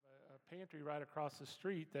pantry right across the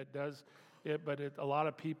street that does it, but a lot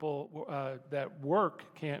of people that work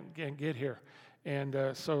can't get here. And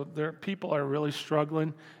so people are really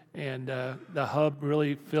struggling, and the hub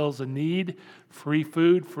really fills a need. Free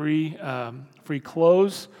food, free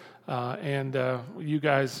clothes, and you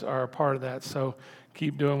guys are a part of that. So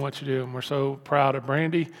keep doing what you do. And we're so proud of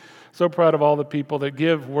Brandy, so proud of all the people that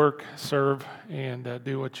give, work, serve, and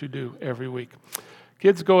do what you do every week.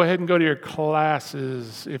 Kids, go ahead and go to your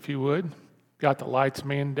classes, if you would. Got the lights,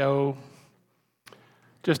 Mando,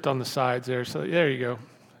 just on the sides there. So there you go.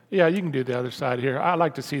 Yeah, you can do the other side here. I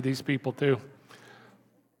like to see these people too.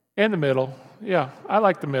 And the middle. Yeah, I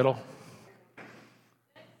like the middle.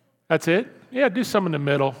 That's it? Yeah, do some in the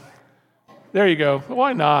middle. There you go.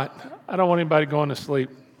 Why not? I don't want anybody going to sleep,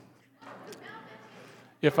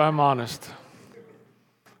 if I'm honest.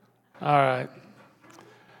 All right.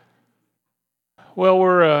 Well,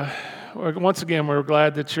 we're once again, we're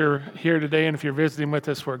glad that you're here today, and if you're visiting with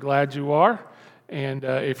us, we're glad you are. And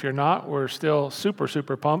if you're not, we're still super,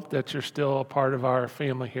 super pumped that you're still a part of our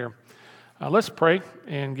family here. Let's pray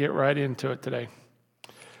and get right into it today.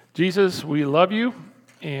 Jesus, we love you,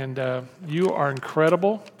 and you are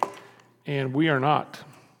incredible, and we are not.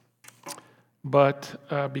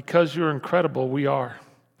 But because you're incredible, we are.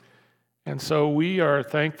 And so we are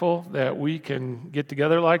thankful that we can get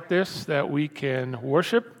together like this, that we can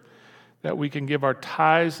worship, that we can give our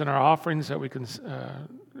tithes and our offerings, that we can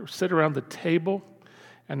sit around the table.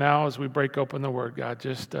 And now as we break open the Word, God,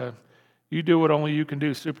 just you do what only you can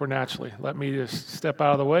do supernaturally. Let me just step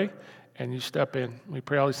out of the way, and you step in. We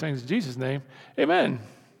pray all these things in Jesus' name. Amen.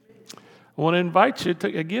 I want to invite you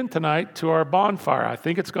again tonight to our bonfire. I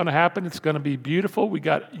think it's going to happen. It's going to be beautiful. We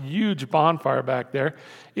got a huge bonfire back there.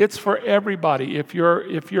 It's for everybody. If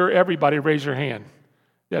you're everybody, raise your hand.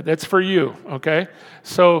 Yeah, that's for you, okay?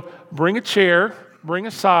 So bring a chair, bring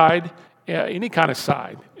a side, any kind of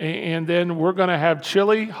side. And then we're going to have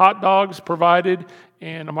chili, hot dogs provided,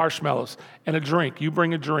 and marshmallows, and a drink. You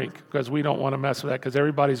bring a drink, because we don't want to mess with that, because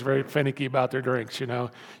everybody's very finicky about their drinks, you know.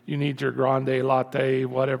 You need your grande latte,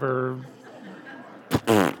 whatever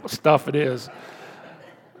stuff it is.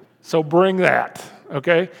 So bring that,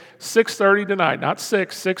 okay? 6:30 tonight, not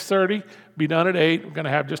 6, 6:30. Be done at 8. We're going to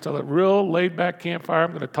have just a real laid-back campfire.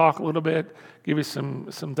 I'm going to talk a little bit, give you some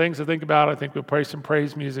things to think about. I think we'll play some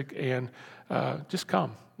praise music, and just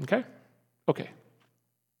come, okay? Okay.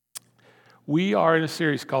 We are in a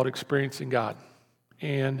series called Experiencing God,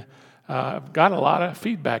 and I've got a lot of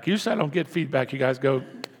feedback. Usually I don't get feedback. You guys go,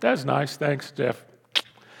 that's nice, thanks, Jeff.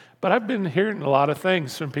 But I've been hearing a lot of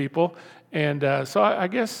things from people, and so I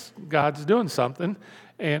guess God's doing something,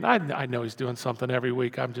 and I know He's doing something every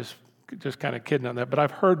week. I'm just kind of kidding on that, but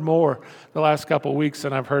I've heard more the last couple of weeks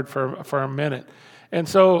than I've heard for a minute. And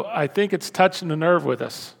so I think it's touching the nerve with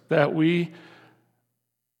us that we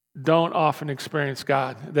don't often experience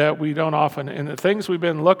God, that we don't often, and the things we've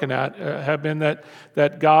been looking at have been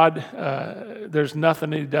that God, there's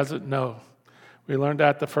nothing He doesn't know. We learned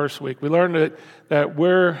that the first week. We learned that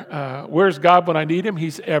where's God when I need Him?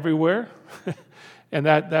 He's everywhere. And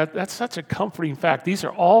that's such a comforting fact. These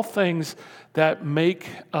are all things that make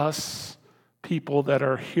us people that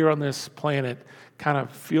are here on this planet kind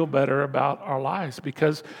of feel better about our lives,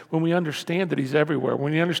 because when we understand that He's everywhere,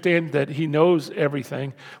 when we understand that He knows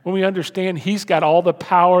everything, when we understand He's got all the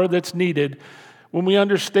power that's needed, when we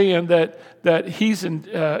understand that He's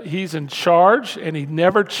in charge and He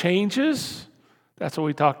never changes, that's what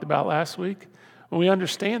we talked about last week. When we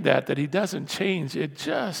understand that He doesn't change, it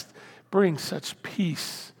just brings such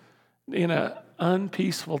peace in an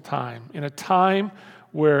unpeaceful time, in a time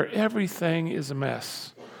where everything is a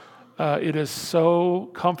mess. It is so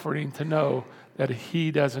comforting to know that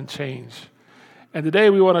He doesn't change. And today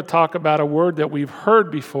we want to talk about a word that we've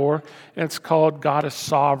heard before, and it's called God is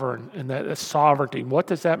sovereign, and that is sovereignty. What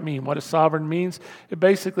does that mean? What does sovereign means? It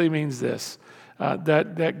basically means this.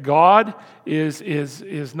 That God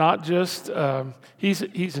is not just, he's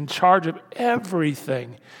in charge of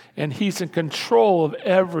everything, and He's in control of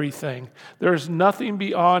everything. There's nothing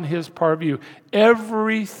beyond His purview.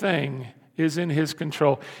 Everything is in His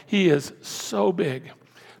control. He is so big.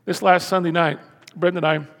 This last Sunday night, Brenda and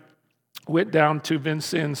I went down to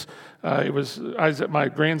Vincennes. I was at my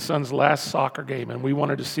grandson's last soccer game, and we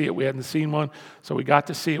wanted to see it. We hadn't seen one, so we got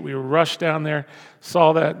to see it. We rushed down there,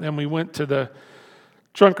 saw that, and then we went to the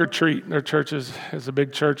Trunk or Treat. Their church is a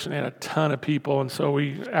big church, and they had a ton of people. And so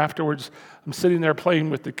we afterwards I'm sitting there playing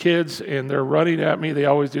with the kids, and they're running at me. They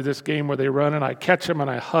always do this game where they run, and I catch them, and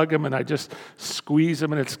I hug them, and I just squeeze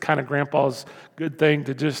them, and it's kind of Grandpa's good thing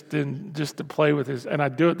to just to play with his. And I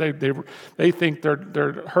do it. They think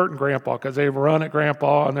they're hurting Grandpa because they run at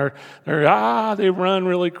Grandpa, and they run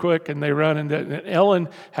really quick, and they run. And Ellen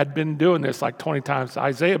had been doing this like 20 times.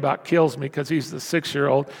 Isaiah about kills me because he's the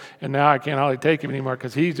 6-year-old, and now I can't hardly take him anymore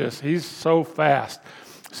because he's so fast.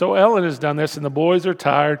 So Ellen has done this, and the boys are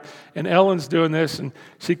tired, and Ellen's doing this, and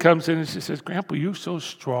she comes in and she says, "Grandpa, you're so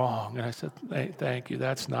strong." And I said, "Thank you,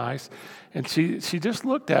 that's nice." And she just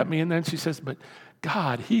looked at me, and then she says, "But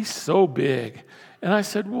God, he's so big." And I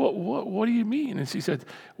said, what do you mean? And she said,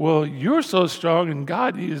 "Well, you're so strong, and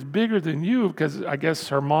God is bigger than you," because I guess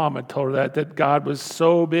her mom had told her that God was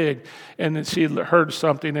so big. And then she heard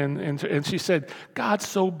something, and she said, "God's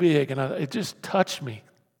so big." And it just touched me.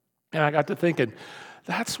 And I got to thinking,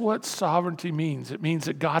 that's what sovereignty means. It means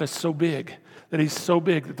that God is so big, that he's so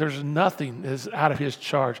big that there's nothing that is out of his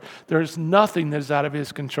charge. There's nothing that is out of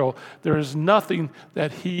his control. There is nothing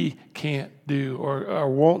that he can't do or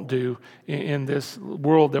won't do in this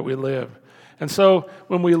world that we live. And so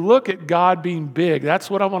when we look at God being big, that's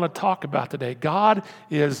what I want to talk about today. God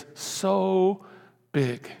is so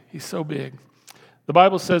big. He's so big. The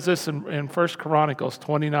Bible says this in 1 Chronicles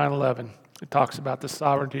 29:11. It talks about the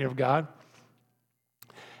sovereignty of God.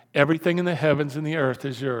 Everything in the heavens and the earth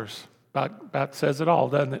is yours. About says it all,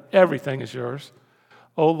 doesn't it? Everything is yours,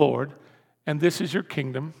 O Lord, and this is your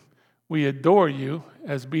kingdom. We adore you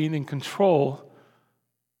as being in control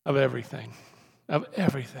of everything. Of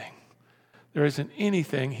everything. There isn't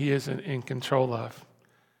anything he isn't in control of.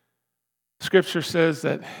 Scripture says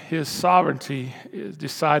that his sovereignty is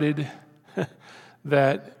decided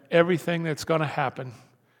that everything that's going to happen,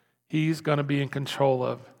 he's going to be in control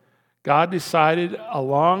of. God decided a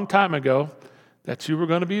long time ago that you were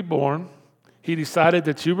going to be born. He decided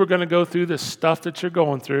that you were going to go through the stuff that you're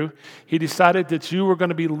going through. He decided that you were going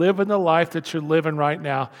to be living the life that you're living right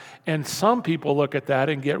now. And some people look at that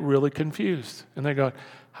and get really confused. And they go,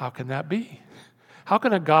 how can that be? How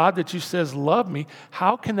can a God that you says love me,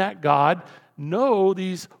 how can that God know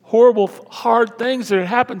these horrible, hard things that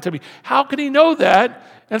happen to me? How can he know that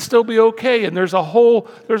and still be okay? And there's a whole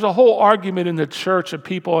argument in the church of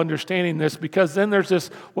people understanding this, because then there's this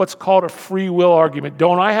what's called a free will argument.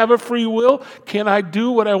 Don't I have a free will? Can I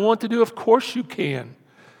do what I want to do? Of course you can.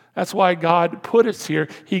 That's why God put us here.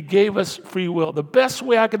 He gave us free will. The best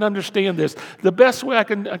way I can understand this, the best way I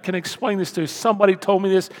can explain this to you, somebody told me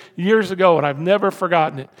this years ago, and I've never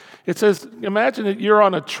forgotten it. It says, imagine that you're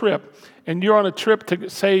on a trip, and you're on a trip to,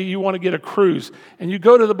 say you want to get a cruise, and you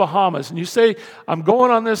go to the Bahamas, and you say, I'm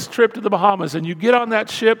going on this trip to the Bahamas, and you get on that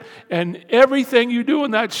ship, and everything you do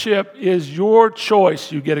in that ship is your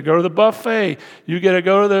choice. You get to go to the buffet, you get to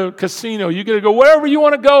go to the casino, you get to go wherever you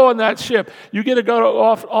want to go on that ship, you get to go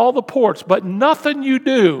off all the ports, but nothing you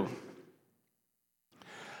do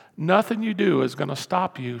is going to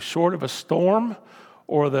stop you short of a storm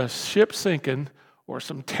or the ship sinking or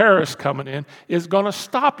some terrorists coming in, is going to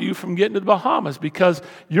stop you from getting to the Bahamas, because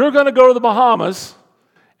you're going to go to the Bahamas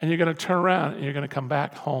and you're going to turn around and you're going to come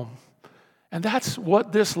back home. And that's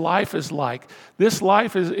what this life is like. This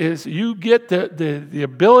life is you get the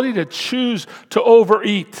ability to choose to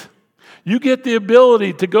overeat. You get the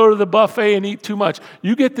ability to go to the buffet and eat too much.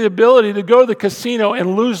 You get the ability to go to the casino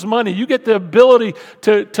and lose money. You get the ability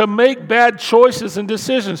to make bad choices and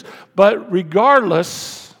decisions. But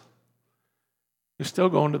regardless, you're still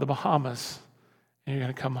going to the Bahamas, and you're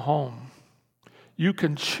going to come home. You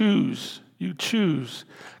can choose. You choose.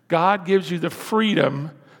 God gives you the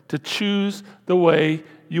freedom to choose the way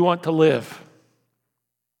you want to live.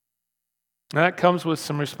 And that comes with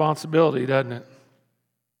some responsibility, doesn't it?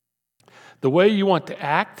 The way you want to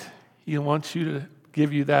act, he wants you to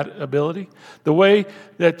give you that ability. The way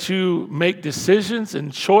that you make decisions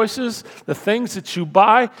and choices, the things that you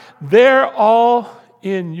buy, they're all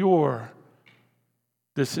in your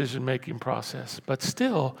decision-making process. But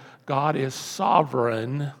still, God is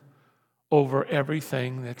sovereign over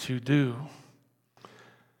everything that you do.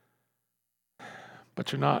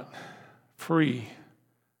 But you're not free.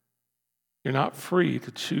 You're not free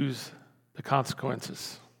to choose the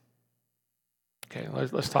consequences. Okay,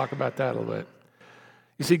 let's talk about that a little bit.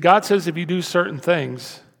 You see, God says if you do certain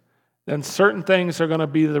things, then certain things are going to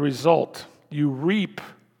be the result. You reap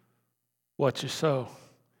what you sow.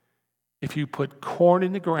 If you put corn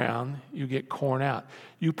in the ground, you get corn out.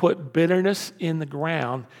 You put bitterness in the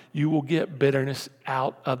ground, you will get bitterness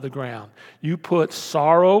out of the ground. You put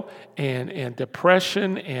sorrow and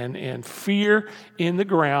depression and fear in the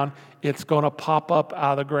ground, it's going to pop up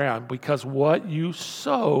out of the ground, because what you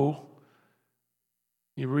sow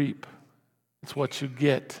you reap. It's what you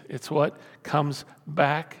get. It's what comes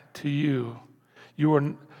back to you. You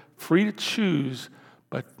are free to choose,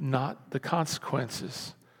 but not the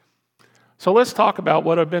consequences. So let's talk about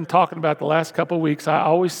what I've been talking about the last couple of weeks. I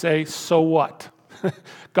always say, so what?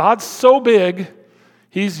 God's so big.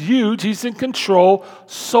 He's huge. He's in control.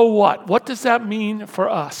 So what? What does that mean for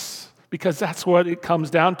us? Because that's what it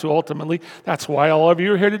comes down to ultimately. That's why all of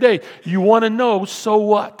you are here today. You want to know, so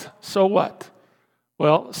what? So what?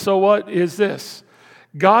 Well, so what is this?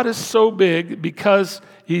 God is so big because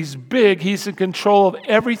He's big. He's in control of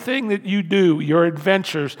everything that you do, your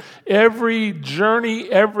adventures, every journey,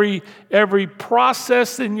 every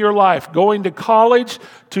process in your life, going to college,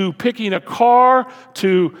 to picking a car,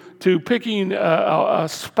 to picking a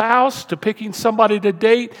spouse, to picking somebody to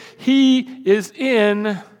date. He is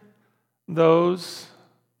in those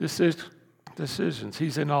decisions.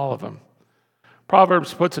 He's in all of them.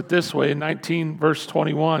 Proverbs puts it this way in 19 verse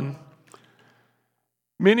 21.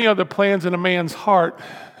 Many are the plans in a man's heart,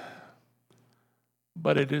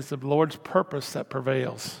 but it is the Lord's purpose that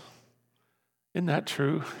prevails. Isn't that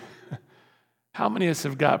true? How many of us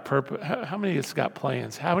have got purpose? How many of us got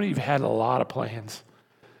plans? How many of you had a lot of plans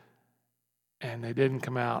and they didn't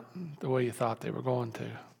come out the way you thought they were going to?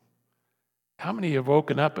 How many have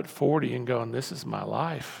woken up at 40 and going, this is my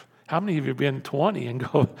life? How many of you have been 20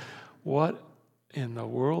 and go, what in the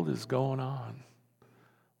world is going on?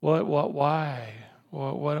 Why?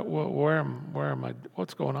 Where am I?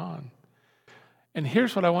 What's going on? And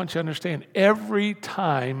here's what I want you to understand. Every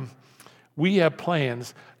time we have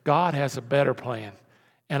plans, God has a better plan.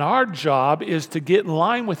 And our job is to get in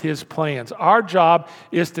line with His plans. Our job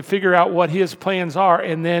is to figure out what His plans are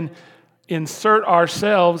and then insert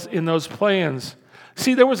ourselves in those plans.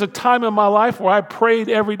 See, there was a time in my life where I prayed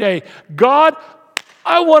every day, God,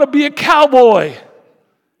 I want to be a cowboy.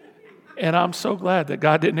 And I'm so glad that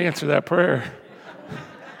God didn't answer that prayer.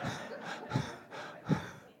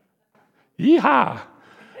 Yeehaw.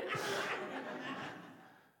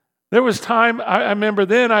 There was time, I remember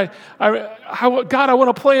then, God, I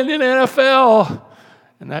want to play in the NFL.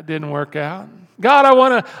 And that didn't work out. God, I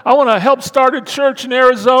want to help start a church in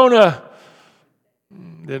Arizona.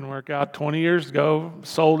 Didn't work out. 20 years ago,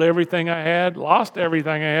 sold everything I had, lost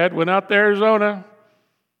everything I had, went out to Arizona.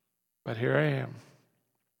 But here I am.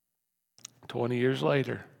 20 years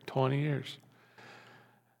later, 20 years.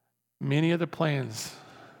 Many of the plans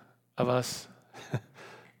of us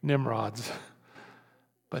Nimrods,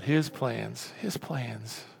 but His plans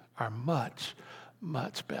are much,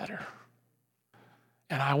 much better.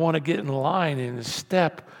 And I want to get in line and in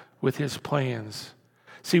step with His plans.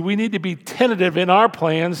 See, we need to be tentative in our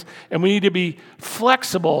plans, and we need to be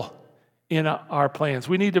flexible in our plans.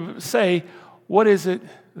 We need to say, what is it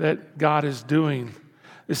that God is doing?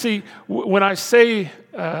 You see, when I say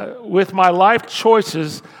with my life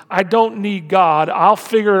choices, I don't need God. I'll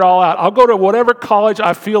figure it all out. I'll go to whatever college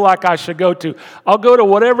I feel like I should go to. I'll go to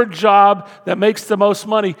whatever job that makes the most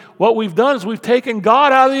money. What we've done is we've taken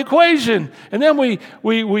God out of the equation. And then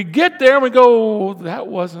we get there and we go, that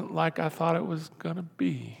wasn't like I thought it was going to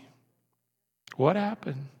be. What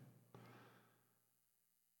happened?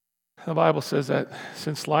 The Bible says that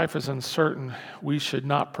since life is uncertain, we should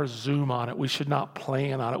not presume on it. We should not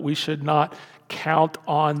plan on it. We should not count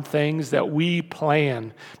on things that we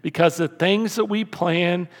plan, because the things that we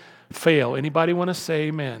plan fail. Anybody want to say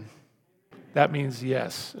amen? That means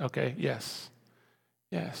yes. Okay, yes.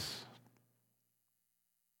 Yes.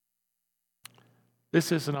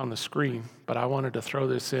 This isn't on the screen, but I wanted to throw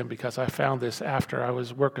this in because I found this after I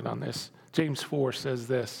was working on this. James 4 says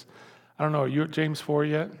this. I don't know, are you at James 4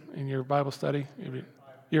 yet in your Bible study?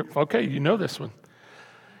 Okay, you know this one.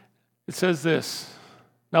 It says this.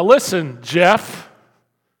 Now listen, Jeff.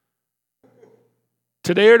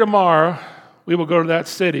 Today or tomorrow, we will go to that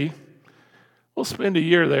city. We'll spend a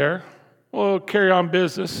year there. We'll carry on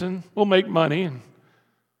business and we'll make money. And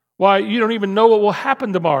why, you don't even know what will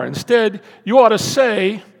happen tomorrow. Instead, you ought to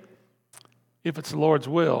say, if it's the Lord's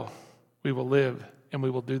will, we will live and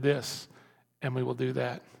we will do this and we will do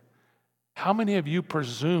that. How many of you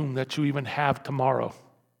presume that you even have tomorrow?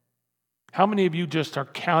 How many of you just are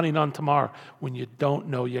counting on tomorrow when you don't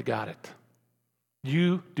know you got it?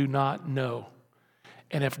 You do not know.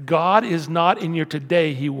 And if God is not in your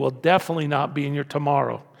today, He will definitely not be in your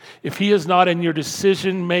tomorrow. If He is not in your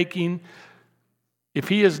decision making, if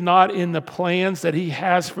He is not in the plans that He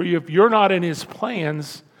has for you, if you're not in His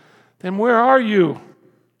plans, then where are you?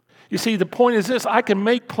 You see, the point is this, I can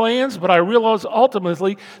make plans, but I realize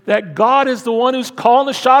ultimately that God is the one who's calling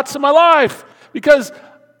the shots in my life, because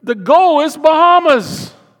the goal is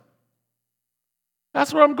Bahamas.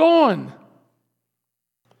 That's where I'm going.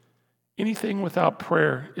 Anything without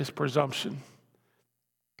prayer is presumption.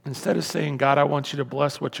 Instead of saying, God, I want you to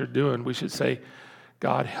bless what you're doing, we should say,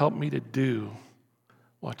 God, help me to do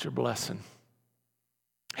what you're blessing.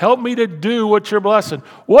 Help me to do what you're blessing.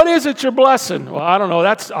 What is it you're blessing? Well, I don't know.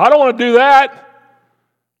 I don't want to do that.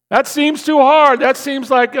 That seems too hard. That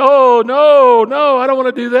seems like, oh, no, I don't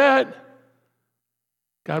want to do that.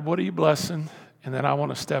 God, what are you blessing? And then I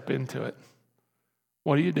want to step into it.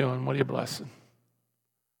 What are you doing? What are you blessing?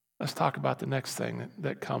 Let's talk about the next thing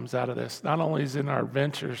that comes out of this. Not only is in our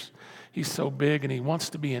ventures, he's so big and he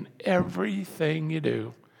wants to be in everything you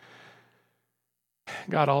do.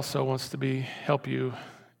 God also wants to help you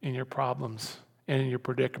in your problems and in your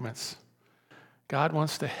predicaments. God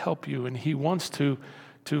wants to help you, and he wants to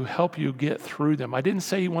help you get through them. I didn't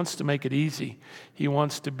say he wants to make it easy. He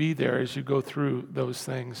wants to be there as you go through those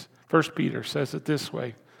things. 1 Peter says it this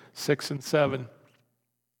way, 6 and 7.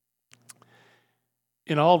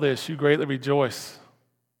 In all this you greatly rejoice,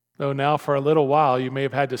 though now for a little while you may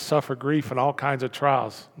have had to suffer grief and all kinds of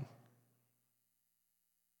trials.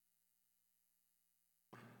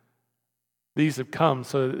 These have come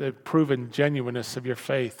so that they've proven genuineness of your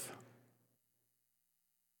faith.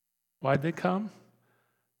 Why'd they come?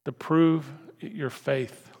 To prove your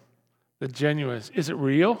faith, the genuineness. Is it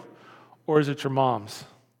real or is it your mom's?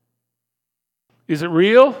 Is it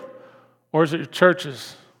real or is it your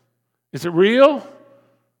church's? Is it real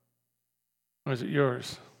or is it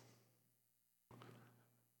yours?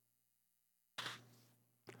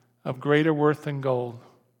 Of greater worth than gold,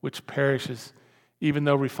 which perishes, even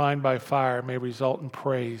though refined by fire, may result in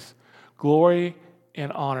praise, glory,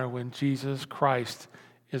 and honor when Jesus Christ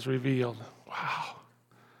is revealed. Wow.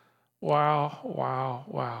 Wow, wow,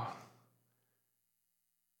 wow.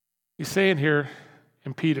 He's saying here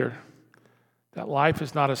in Peter that life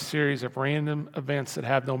is not a series of random events that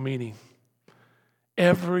have no meaning.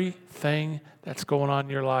 Everything that's going on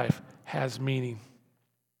in your life has meaning.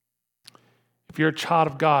 If you're a child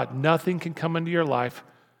of God, nothing can come into your life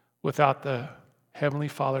without the Heavenly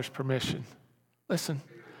Father's permission. Listen,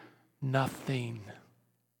 nothing.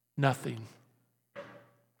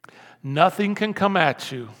 Nothing can come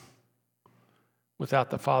at you without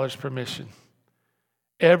the Father's permission.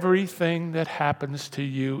 Everything that happens to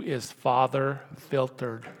you is Father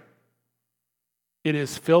filtered. It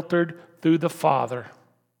is filtered through the Father.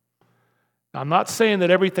 Now, I'm not saying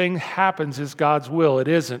that everything happens is God's will. It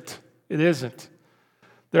isn't. It isn't.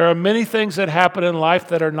 There are many things that happen in life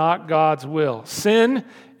that are not God's will. Sin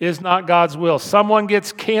is not God's will. Someone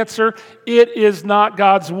gets cancer, it is not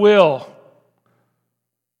God's will.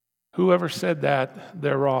 Whoever said that,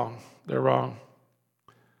 they're wrong. They're wrong.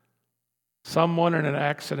 Someone in an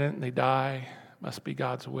accident and they die, must be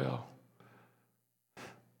God's will.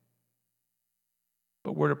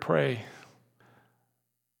 But we're to pray,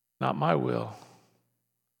 not my will,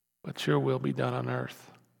 but your will be done on earth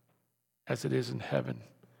as it is in heaven.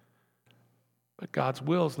 But God's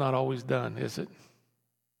will is not always done, is it?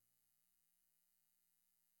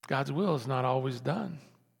 God's will is not always done.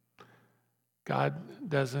 God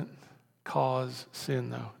doesn't cause sin,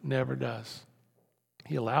 though. Never does.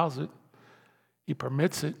 He allows it. He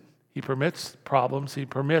permits it. He permits problems. He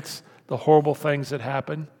permits the horrible things that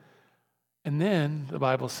happen. And then the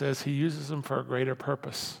Bible says he uses them for a greater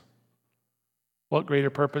purpose. What greater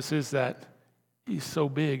purpose is that? He's so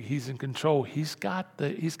big. He's in control. He's got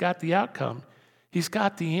the outcome. He's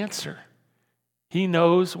got the answer. He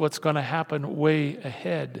knows what's going to happen way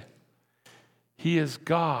ahead. He is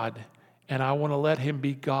God, and I want to let him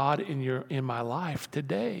be God in my life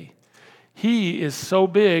today. He is so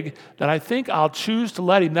big that I think I'll choose to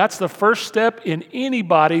let him. That's the first step in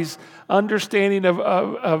anybody's understanding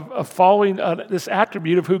of following this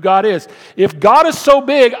attribute of who God is. If God is so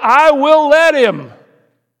big, I will let him.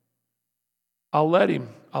 I'll let him.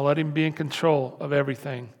 I'll let him be in control of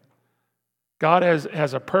everything. God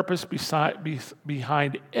has a purpose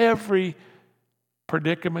behind every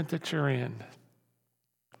predicament that you're in.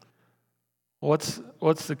 What's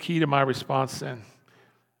the key to my response then?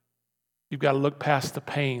 You've got to look past the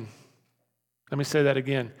pain. Let me say that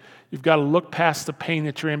again. You've got to look past the pain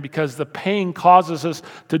that you're in because the pain causes us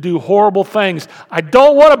to do horrible things. I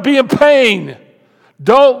don't want to be in pain.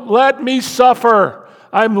 Don't let me suffer.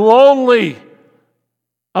 I'm lonely.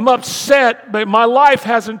 I'm upset, but my life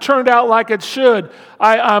hasn't turned out like it should.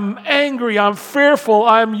 I'm angry. I'm fearful.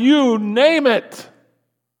 You name it.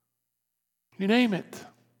 You name it.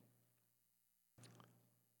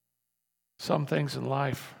 Some things in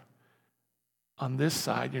life, on this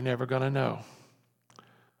side, you're never going to know.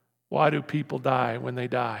 Why do people die when they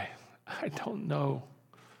die? I don't know.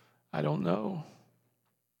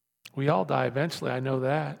 We all die eventually, I know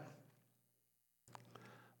that.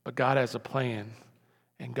 But God has a plan,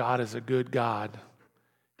 and God is a good God.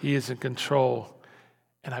 He is in control,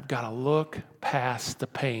 and I've got to look past the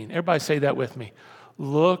pain. Everybody say that with me.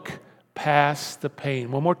 Look past the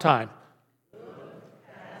pain. One more time.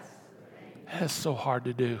 That is so hard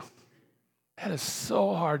to do. That is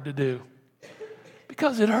so hard to do.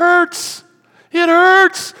 Because it hurts. It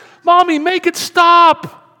hurts. Mommy, make it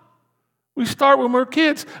stop. We start when we're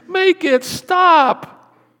kids. Make it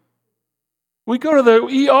stop. We go to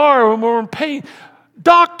the ER when we're in pain.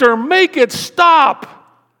 Doctor, make it stop.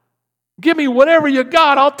 Give me whatever you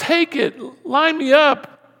got. I'll take it. Line me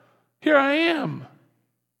up. Here I am.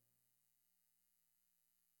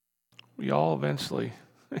 We all eventually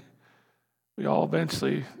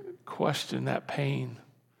question that pain.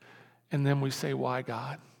 And then we say, why,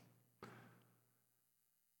 God?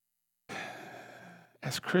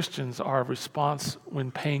 As Christians, our response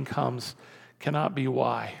when pain comes cannot be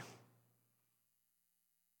why.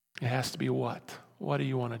 It has to be what? What do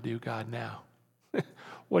you want to do, God, now?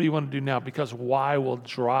 What do you want to do now? Because why will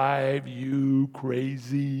drive you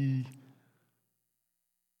crazy.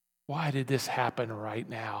 Why did this happen right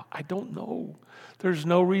now? I don't know. There's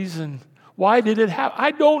no reason. Why did it happen?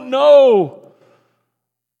 I don't know.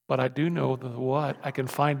 But I do know the what. I can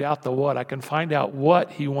find out the what. I can find out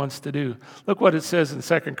what he wants to do. Look what it says in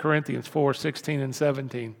 2 Corinthians 4:16 and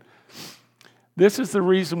 17. This is the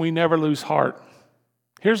reason we never lose heart.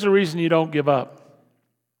 Here's the reason you don't give up.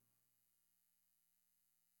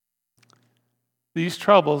 These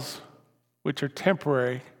troubles, which are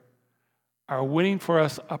temporary, are winning for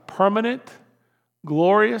us a permanent,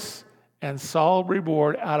 glorious, and solid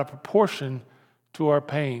reward out of proportion to our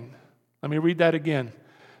pain. Let me read that again.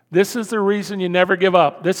 This is the reason you never give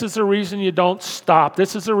up. This is the reason you don't stop.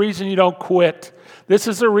 This is the reason you don't quit. This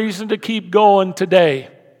is the reason to keep going today.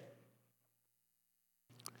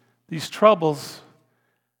 These troubles,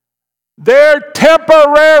 they're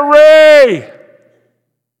temporary.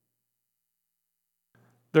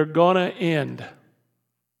 They're going to end.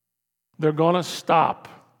 They're going to stop.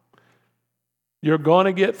 You're going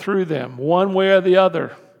to get through them one way or the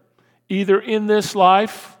other, either in this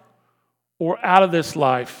life or out of this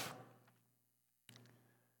life.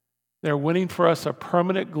 They're winning for us a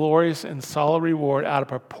permanent, glorious, and solid reward out of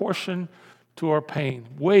proportion to our pain.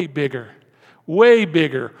 Way bigger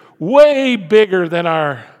than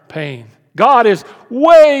our pain. God is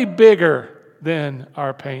way bigger than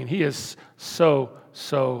our pain. He is so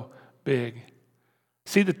big.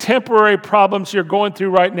 See, the temporary problems you're going through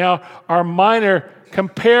right now are minor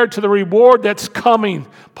compared to the reward that's coming.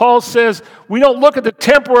 Paul says we don't look at the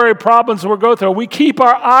temporary problems we're going through. We keep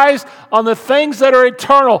our eyes on the things that are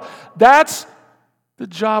eternal. That's the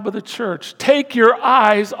job of the church. Take your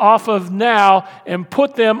eyes off of now and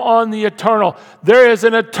put them on the eternal. There is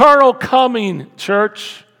an eternal coming,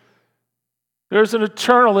 church. There's an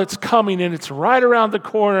eternal that's coming, and it's right around the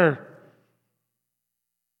corner.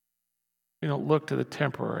 We don't look to the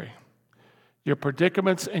temporary. Your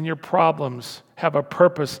predicaments and your problems have a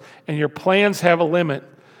purpose, and your plans have a limit.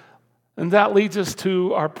 And that leads us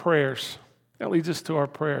to our prayers.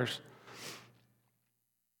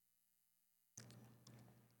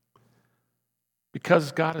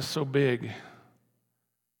 Because God is so big,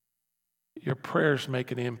 your prayers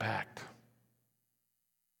make an impact.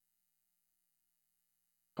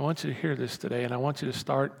 I want you to hear this today, and I want you to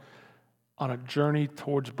start on a journey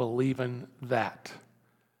towards believing that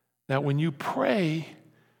when you pray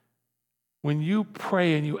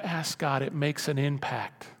and you ask God, it makes an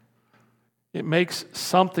impact. It makes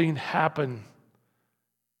something happen.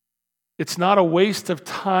 It's not a waste of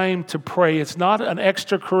time to pray. It's not an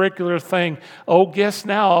extracurricular thing. Oh, guess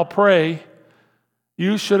now I'll pray.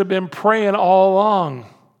 You should have been praying all along.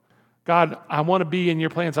 God, I want to be in your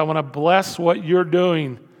plans. I want to bless what you're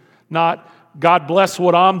doing, not God bless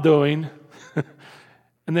what I'm doing.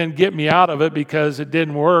 And then get me out of it because it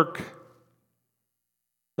didn't work.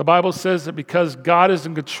 The Bible says that because God is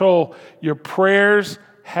in control, your prayers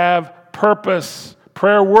have purpose.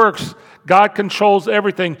 Prayer works. God controls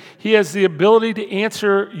everything. He has the ability to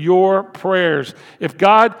answer your prayers. If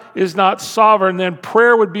God is not sovereign, then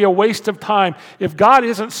prayer would be a waste of time. If God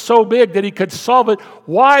isn't so big that he could solve it,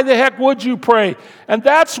 why the heck would you pray? And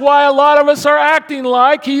that's why a lot of us are acting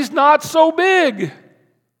like he's not so big.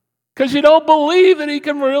 Because you don't believe that he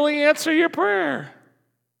can really answer your prayer.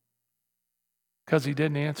 Because he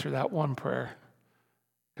didn't answer that one prayer.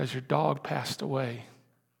 Because your dog passed away.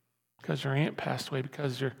 Because your aunt passed away.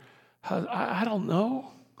 Because your husband, I don't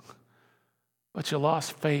know. But you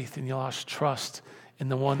lost faith and you lost trust in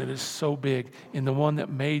the one that is so big, in the one that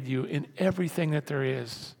made you, in everything that there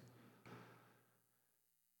is.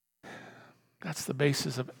 That's the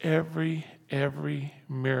basis of every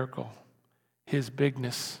miracle. His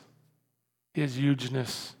bigness, His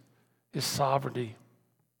hugeness, His sovereignty.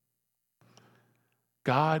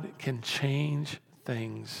 God can change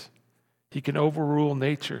things. He can overrule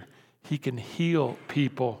nature. He can heal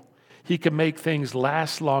people. He can make things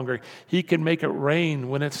last longer. He can make it rain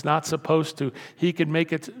when it's not supposed to. He can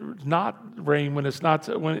make it not rain when it's not.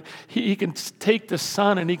 He can take the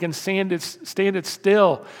sun and He can stand it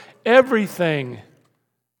still. Everything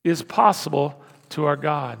is possible to our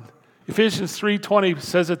God. Ephesians 3:20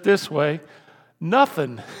 says it this way: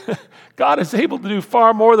 nothing. God is able to do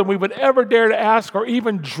far more than we would ever dare to ask or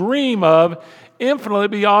even dream of, infinitely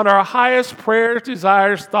beyond our highest prayers,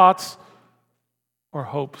 desires, thoughts, or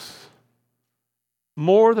hopes.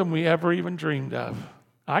 More than we ever even dreamed of.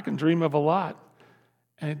 I can dream of a lot.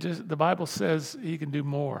 And the Bible says He can do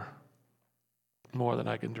more than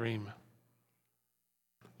I can dream.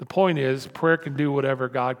 The point is, prayer can do whatever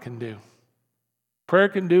God can do. Prayer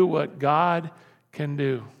can do what God can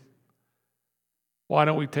do. Why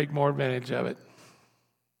don't we take more advantage of it?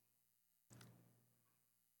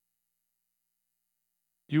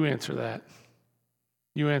 You answer that.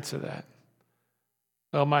 You answer that.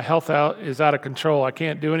 Well, my health is out of control. I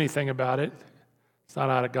can't do anything about it. It's not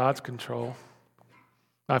out of God's control.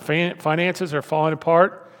 My finances are falling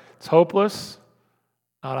apart. It's hopeless.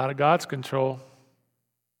 Not out of God's control.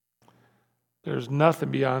 There's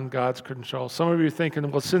nothing beyond God's control. Some of you are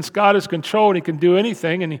thinking, well, since God is controlled, He can do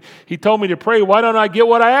anything, and He told me to pray, why don't I get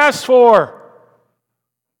what I asked for?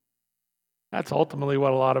 That's ultimately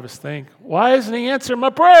what a lot of us think. Why isn't He answering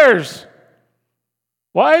my prayers?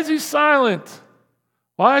 Why is He silent?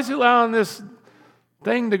 Why is He allowing this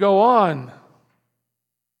thing to go on?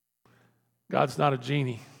 God's not a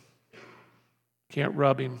genie. Can't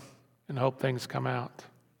rub Him and hope things come out.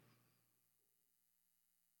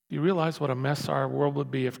 Do you realize what a mess our world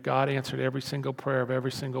would be if God answered every single prayer of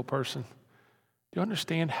every single person? Do you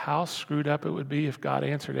understand how screwed up it would be if God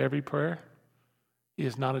answered every prayer? He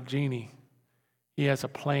is not a genie. He has a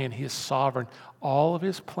plan. He is sovereign. All of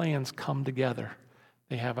His plans come together.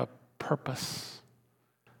 They have a purpose.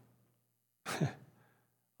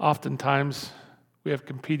 Oftentimes, we have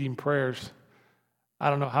competing prayers. I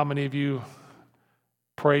don't know how many of you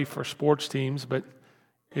pray for sports teams, but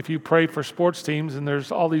if you pray for sports teams and there's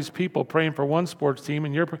all these people praying for one sports team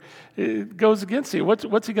and it goes against you.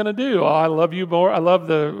 What's he going to do? Oh, I love you more. I love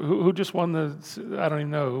who just won I don't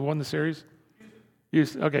even know, who won the series?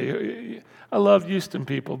 Houston. Okay, I love Houston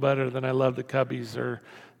people better than I love the Cubbies or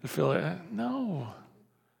the Phillies. No.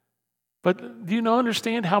 But do you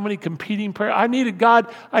understand how many competing prayers? I need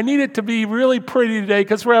it to be really pretty today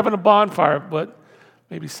because we're having a bonfire, but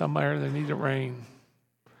maybe somewhere they need it rain.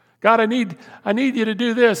 God, I need you to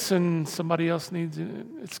do this, and somebody else needs it.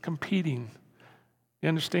 It's competing. You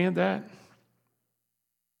understand that?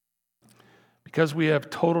 Because we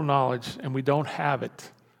have total knowledge and we don't have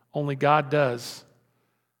it. Only God does.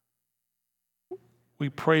 We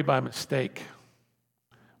pray by mistake.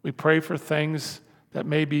 We pray for things that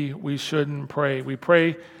maybe we shouldn't pray. We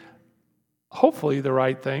pray, hopefully, the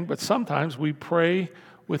right thing, but sometimes we pray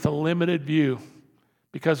with a limited view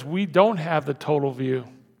because we don't have the total view.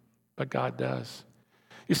 But God does.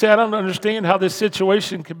 You say, I don't understand how this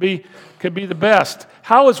situation could be the best.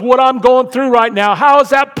 How is what I'm going through right now, how is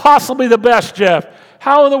that possibly the best, Jeff?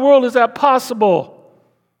 How in the world is that possible?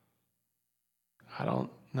 I don't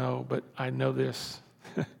know, but I know this.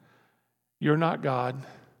 You're not God,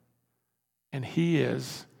 and He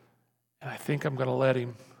is, and I think I'm going to let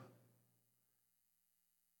Him.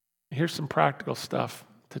 Here's some practical stuff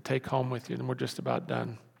to take home with you, and we're just about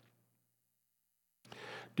done.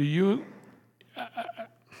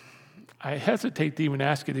 I hesitate to even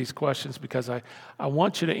ask you these questions because I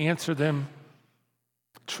want you to answer them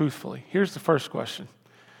truthfully. Here's the first question.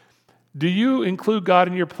 Do you include God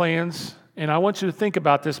in your plans? And I want you to think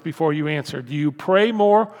about this before you answer. Do you pray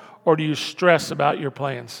more or do you stress about your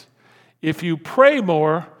plans? If you pray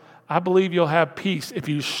more, I believe you'll have peace. If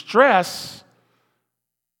you stress,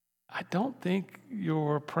 I don't think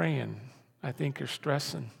you're praying. I think you're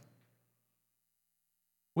stressing.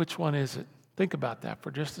 Which one is it? Think about that for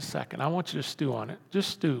just a second. I want you to stew on it.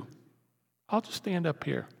 Just stew. I'll just stand up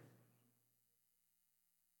here.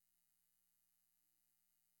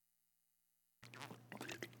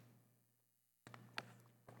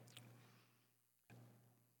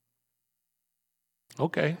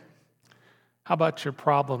 Okay. How about your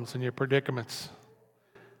problems and your predicaments?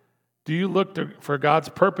 Do you look for God's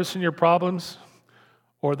purpose in your problems?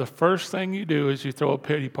 Or the first thing you do is you throw a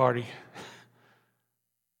pity party?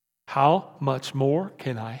 How much more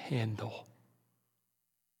can I handle?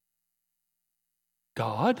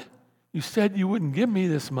 God, you said you wouldn't give me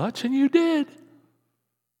this much, and you did.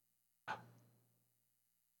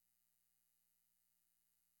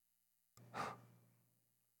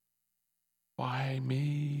 Why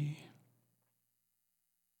me?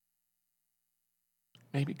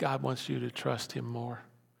 Maybe God wants you to trust him more.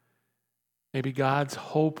 Maybe God's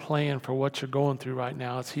whole plan for what you're going through right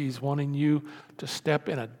now is he's wanting you to step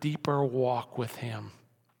in a deeper walk with him.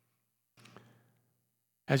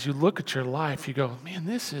 As you look at your life, you go, man,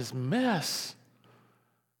 this is mess.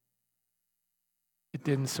 It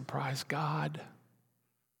didn't surprise God.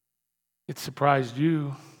 It surprised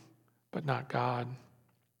you, but not God.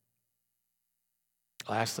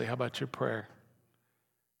 Lastly, how about your prayer?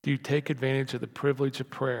 Do you take advantage of the privilege of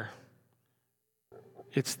prayer?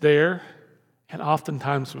 It's there, and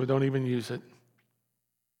oftentimes we don't even use it.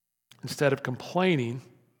 Instead of complaining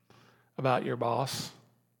about your boss,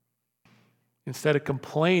 instead of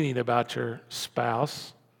complaining about your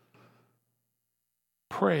spouse,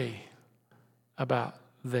 pray about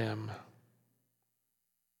them.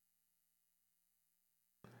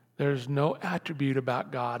 There's no attribute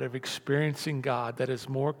about God, of experiencing God, that is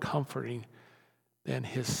more comforting than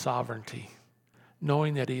his sovereignty.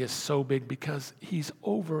 Knowing that he is so big because he's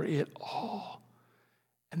over it all.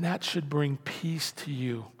 And that should bring peace to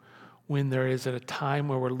you when there is at a time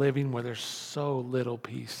where we're living where there's so little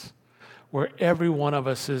peace. Where every one of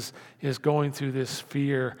us is going through this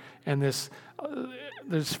fear and this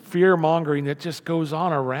fear-mongering that just goes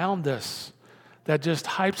on around us. That just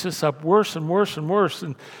hypes us up worse and worse and worse.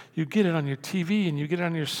 And you get it on your TV and you get it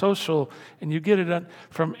on your social and you get it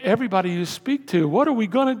from everybody you speak to. What are we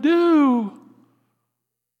going to do?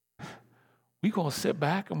 We're going to sit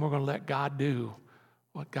back and we're going to let God do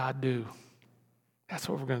what God do. That's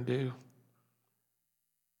what we're going to do.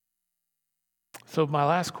 So my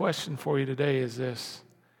last question for you today is this.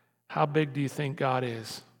 How big do you think God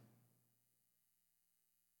is?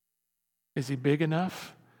 Is he big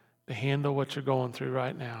enough to handle what you're going through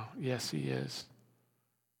right now? Yes, he is.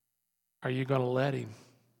 Are you going to let him?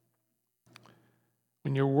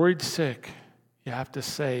 When you're worried sick, you have to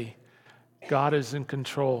say, God is in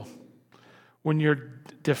control. When you're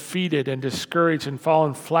defeated and discouraged and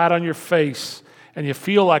falling flat on your face and you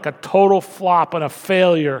feel like a total flop and a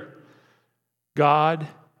failure, God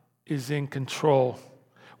is in control.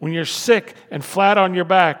 When you're sick and flat on your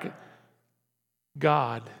back,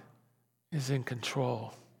 God is in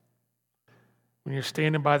control. When you're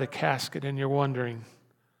standing by the casket and you're wondering,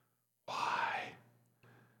 why?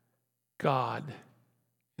 God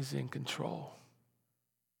is in control.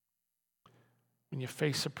 When you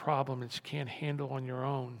face a problem that you can't handle on your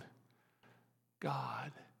own,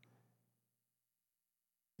 God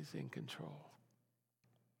is in control.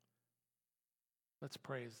 Let's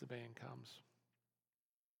pray as the band comes.